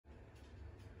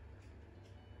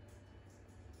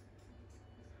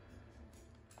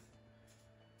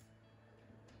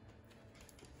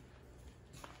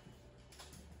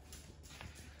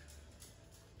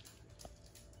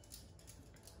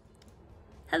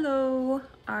Hello,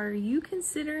 are you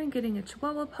considering getting a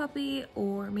Chihuahua puppy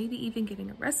or maybe even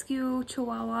getting a rescue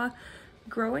Chihuahua?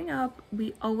 Growing up,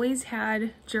 we always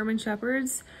had German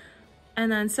Shepherds,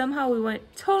 and then somehow we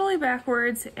went totally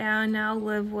backwards and now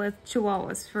live with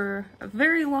Chihuahuas for a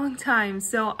very long time.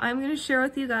 So I'm going to share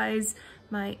with you guys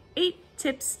my 8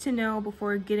 tips to know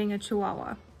before getting a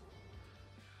Chihuahua.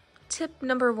 Tip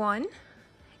number 1.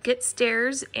 Get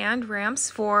stairs and ramps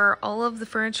for all of the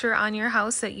furniture on your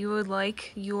house that you would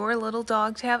like your little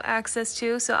dog to have access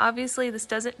to. So obviously this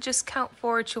doesn't just count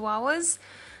for Chihuahuas,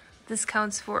 this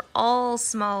counts for all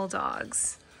small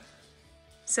dogs.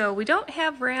 So we don't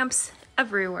have ramps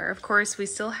everywhere. Of course, we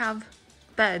still have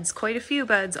beds, quite a few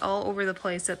beds all over the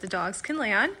place that the dogs can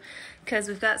lay on, because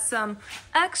we've got some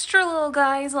extra little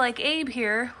guys like Abe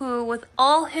here who with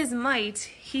all his might,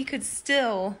 he could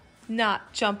still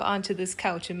not jump onto this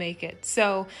couch and make it.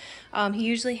 So he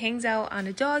usually hangs out on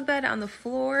a dog bed on the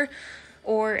floor,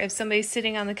 or if somebody's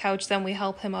sitting on the couch, then we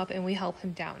help him up and we help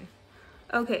him down.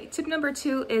 Okay, tip number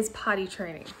 2 is potty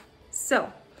training.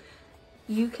 So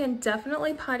you can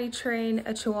definitely potty train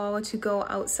a Chihuahua to go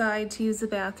outside to use the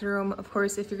bathroom. Of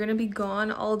course, if you're going to be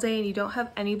gone all day and you don't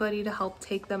have anybody to help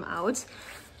take them out,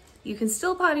 you can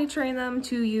still potty train them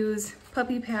to use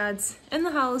puppy pads in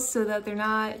the house so that they're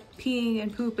not peeing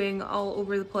and pooping all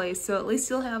over the place. So at least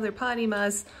you'll have their potty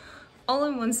mess all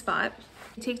in one spot.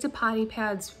 Take to potty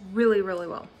pads really, really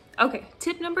well. Okay,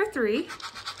 tip number 3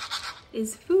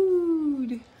 is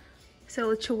food. So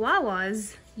with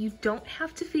Chihuahuas, you don't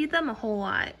have to feed them a whole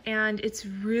lot, and it's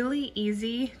really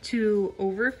easy to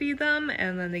overfeed them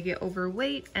and then they get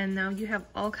overweight and now you have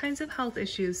all kinds of health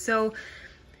issues. So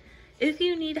if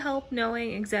you need help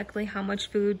knowing exactly how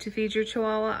much food to feed your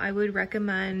Chihuahua, I would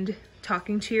recommend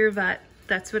talking to your vet.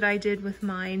 That's what I did with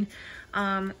mine.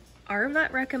 Our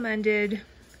vet recommended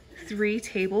 3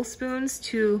 tablespoons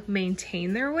to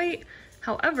maintain their weight.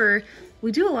 However,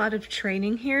 we do a lot of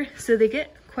training here, so they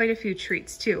get quite a few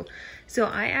treats too. So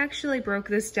I actually broke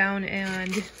this down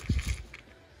and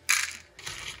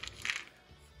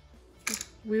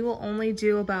we will only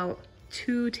do about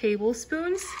 2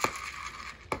 tablespoons.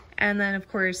 And then of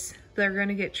course, they're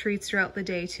gonna get treats throughout the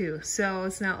day too. So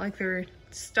it's not like they're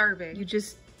starving. You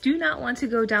just do not want to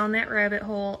go down that rabbit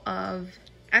hole of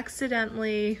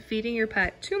accidentally feeding your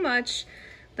pet too much,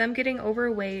 them getting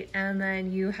overweight, and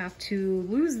then you have to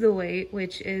lose the weight,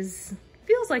 which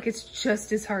feels like it's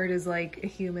just as hard as like a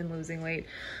human losing weight.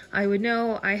 I would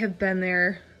know, I have been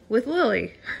there with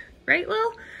Lily, right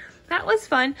Lil? That was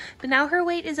fun, but now her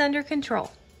weight is under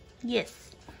control. Yes.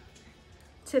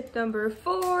 Tip number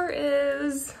 4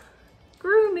 is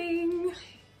grooming.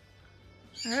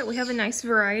 All right, we have a nice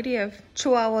variety of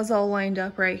Chihuahuas all lined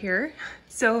up right here.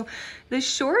 So the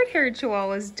short-haired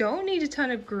Chihuahuas don't need a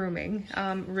ton of grooming.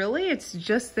 Really, it's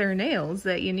just their nails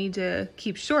that you need to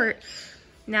keep short.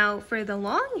 Now for the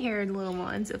long-haired little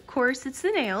ones, of course it's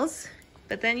the nails,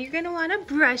 but then you're gonna wanna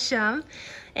brush them,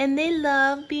 and they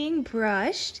love being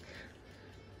brushed.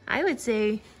 I would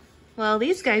say, well,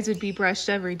 these guys would be brushed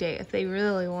every day if they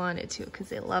really wanted to, because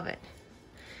they love it.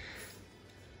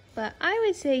 But I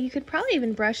would say you could probably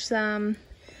even brush them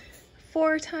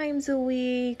 4 times a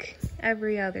week,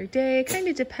 every other day. It kind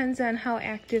of depends on how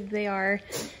active they are,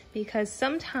 because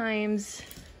sometimes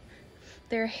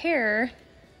their hair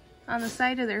on the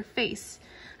side of their face,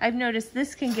 I've noticed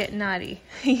this can get knotty.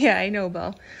 Yeah, I know,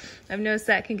 Belle. I've noticed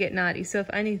that can get knotty. So if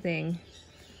anything,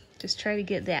 just try to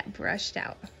get that brushed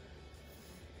out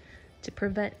to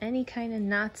prevent any kind of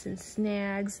knots and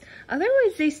snags.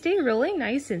 Otherwise, they stay really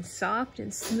nice and soft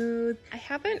and smooth. I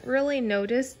haven't really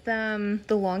noticed the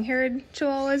long-haired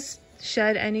Chihuahuas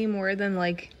shed any more than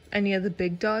like any of the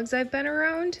big dogs I've been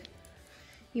around.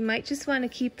 You might just want to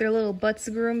keep their little butts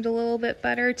groomed a little bit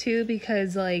better too,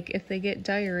 because like if they get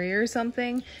diarrhea or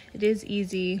something, it is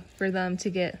easy for them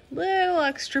to get little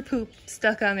extra poop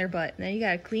stuck on their butt. Now you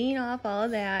gotta clean off all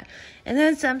of that. And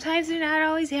then sometimes they're not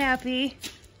always happy.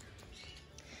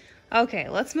 Okay,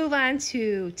 let's move on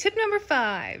to tip number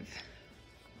 5.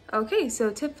 Okay, so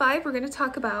tip 5, we're gonna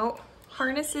talk about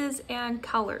harnesses and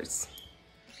collars.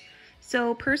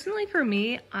 So personally for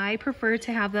me, I prefer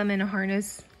to have them in a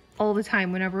harness all the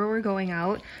time whenever we're going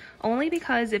out, only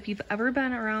because if you've ever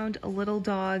been around a little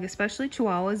dog, especially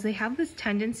Chihuahuas, they have this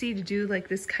tendency to do like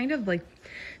this kind of like,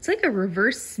 it's like a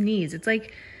reverse sneeze. It's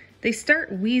like they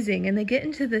start wheezing and they get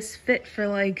into this fit for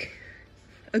like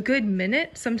a good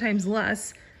minute, sometimes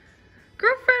less.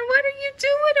 Girlfriend, what are you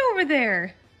doing over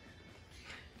there?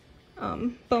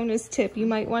 Bonus tip, you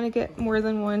might want to get more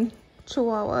than one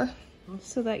Chihuahua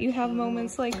so that you have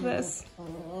moments like this.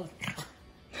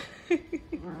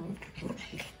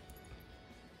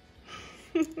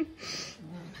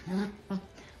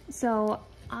 So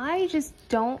I just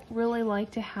don't really like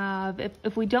to have,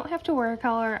 if we don't have to wear a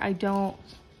collar, I don't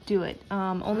do it.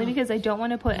 Only because I don't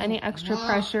want to put any extra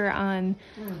pressure on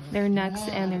their necks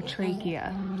and their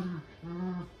trachea.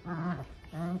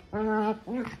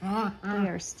 They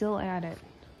are still at it.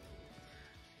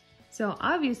 So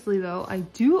obviously though, I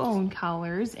do own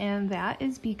collars, and that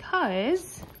is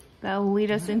because that will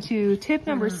lead us into tip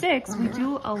number 6. We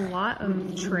do a lot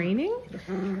of training,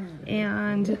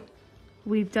 and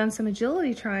we've done some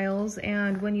agility trials,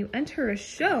 and when you enter a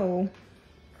show,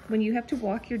 when you have to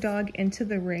walk your dog into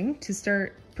the ring to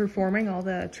start performing all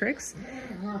the tricks,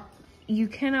 you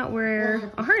cannot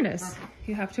wear a harness.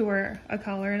 You have to wear a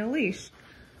collar and a leash.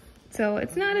 So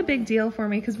it's not a big deal for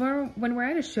me, because when we're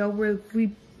at a show,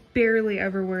 we barely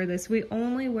ever wear this. We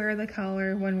only wear the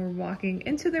collar when we're walking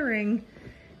into the ring.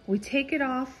 We take it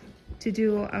off to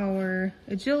do our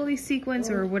agility sequence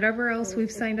or whatever else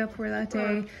we've signed up for that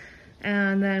day.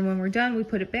 And then when we're done, we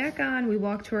put it back on, we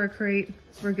walk to our crate,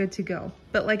 we're good to go.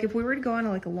 But like if we were to go on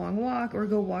a long walk or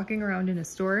go walking around in a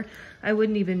store, I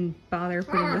wouldn't even bother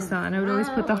putting this on. I would always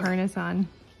put the harness on.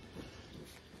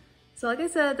 So like I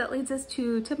said, that leads us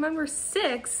to tip number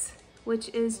 6, which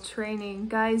is training.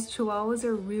 Guys, Chihuahuas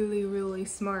are really, really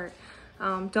smart.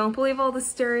 Don't believe all the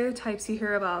stereotypes you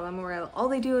hear about them where all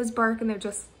they do is bark and they're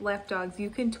just lap dogs. You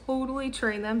can totally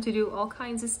train them to do all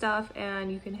kinds of stuff,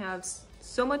 and you can have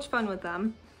so much fun with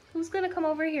them. Who's gonna come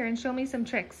over here and show me some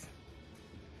tricks?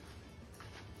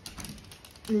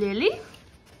 Lily?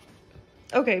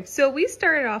 Okay, so we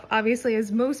started off, obviously,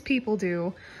 as most people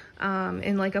do,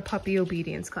 in like a puppy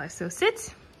obedience class. So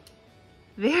sit.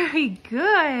 Very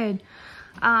good.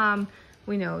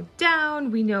 We know down,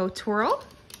 we know twirl.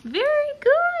 Very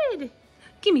good.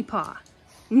 Gimme paw.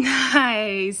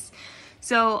 Nice.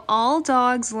 So all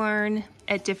dogs learn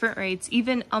at different rates,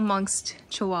 even amongst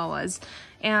Chihuahuas.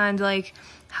 And like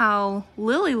how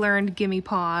Lily learned gimme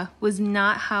paw was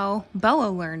not how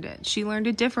Bella learned it. She learned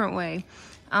a different way.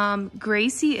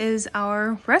 Gracie is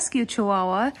our rescue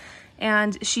Chihuahua,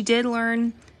 and she did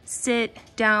learn sit,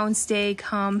 down, stay,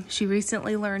 come. She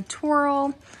recently learned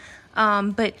twirl.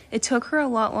 But it took her a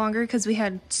lot longer because we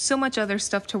had so much other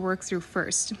stuff to work through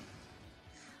first.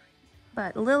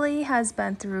 But Lily has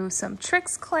been through some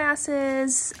tricks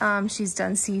classes. She's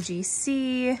done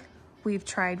CGC. We've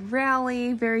tried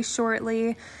rally very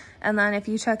shortly. And then if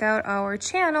you check out our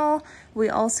channel, we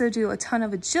also do a ton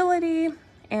of agility,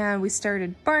 and we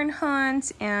started barn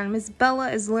hunt, and Miss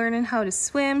Bella is learning how to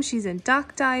swim. She's in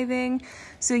duck diving.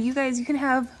 So you guys, you can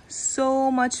have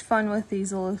so much fun with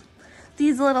these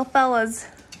little fellas.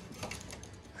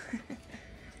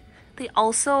 They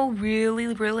also really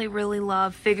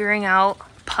love figuring out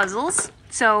puzzles.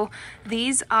 So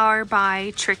these are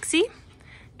by Trixie,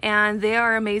 and they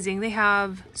are amazing. They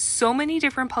have so many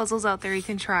different puzzles out there you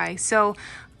can try. So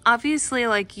obviously,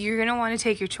 like, you're gonna want to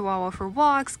take your Chihuahua for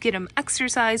walks, get them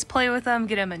exercise, play with them,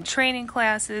 get them in training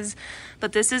classes.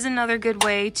 But this is another good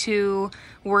way to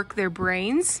work their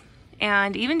brains.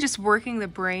 And even just working the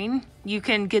brain, you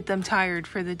can get them tired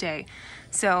for the day.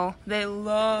 So they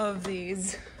love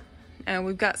these. And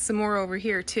we've got some more over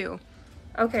here too.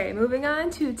 Okay, moving on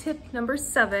to tip number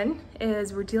 7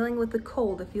 is we're dealing with the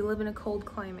cold if you live in a cold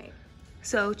climate.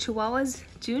 So Chihuahuas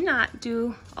do not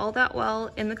do all that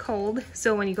well in the cold.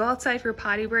 So when you go outside for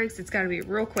potty breaks, it's gotta be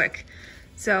real quick.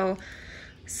 So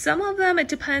some of them, it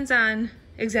depends on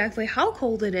exactly how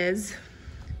cold it is.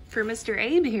 For Mr.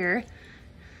 Abe here,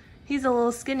 he's a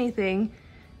little skinny thing.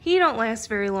 He don't last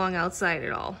very long outside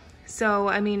at all. So,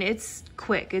 I mean, it's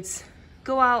quick. It's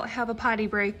go out, have a potty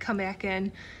break, come back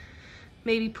in,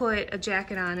 maybe put a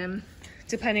jacket on him,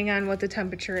 depending on what the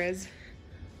temperature is.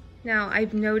 Now,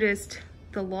 I've noticed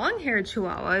the long-haired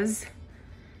Chihuahuas,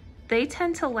 they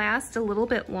tend to last a little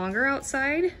bit longer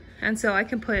outside. And so I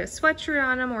can put a sweatshirt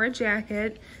on them or a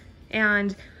jacket,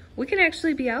 and we can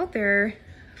actually be out there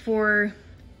for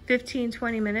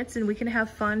 15-20 minutes, and we can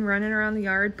have fun running around the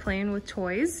yard playing with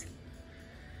toys.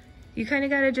 You kind of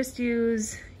got to just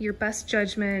use your best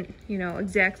judgment, you know,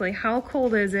 exactly how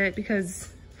cold is it,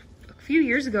 because a few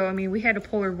years ago, I mean, we had a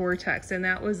polar vortex, and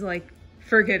that was like,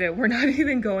 forget it, we're not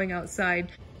even going outside.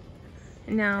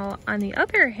 Now, on the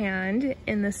other hand,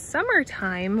 in the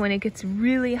summertime, when it gets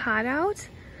really hot out,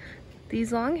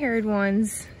 these long-haired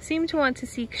ones seem to want to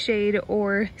seek shade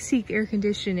or seek air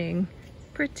conditioning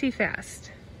pretty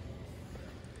fast.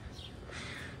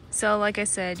 So like I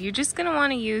said, you're just gonna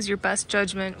wanna use your best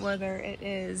judgment whether it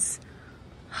is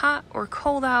hot or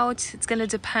cold out. It's gonna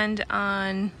depend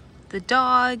on the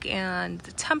dog and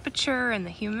the temperature and the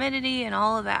humidity and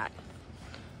all of that.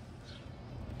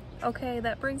 Okay,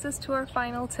 that brings us to our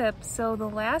final tip. So the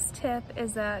last tip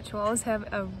is that Chihuahuas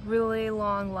have a really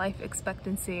long life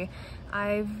expectancy.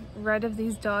 I've read of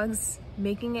these dogs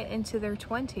making it into their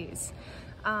 20s.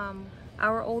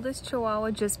 Our oldest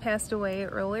Chihuahua just passed away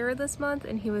earlier this month,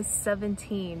 and he was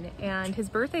 17, and his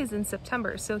birthday's in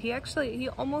September. So he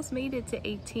almost made it to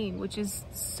 18, which is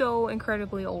so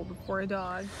incredibly old for a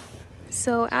dog.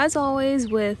 So as always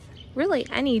with really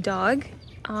any dog,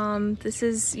 this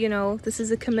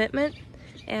is a commitment,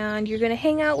 and you're gonna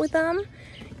hang out with them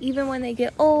even when they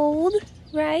get old,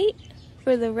 right?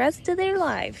 For the rest of their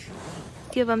life.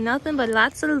 Give them nothing but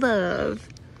lots of love,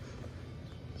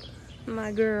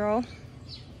 my girl.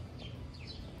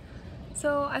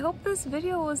 So I hope this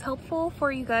video was helpful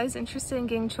for you guys interested in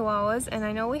getting Chihuahuas, and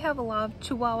I know we have a lot of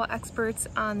Chihuahua experts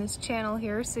on this channel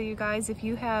here, so you guys, if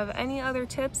you have any other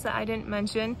tips that I didn't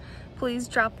mention, please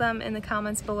drop them in the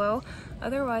comments below.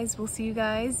 Otherwise, we'll see you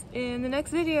guys in the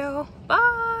next video.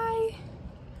 Bye!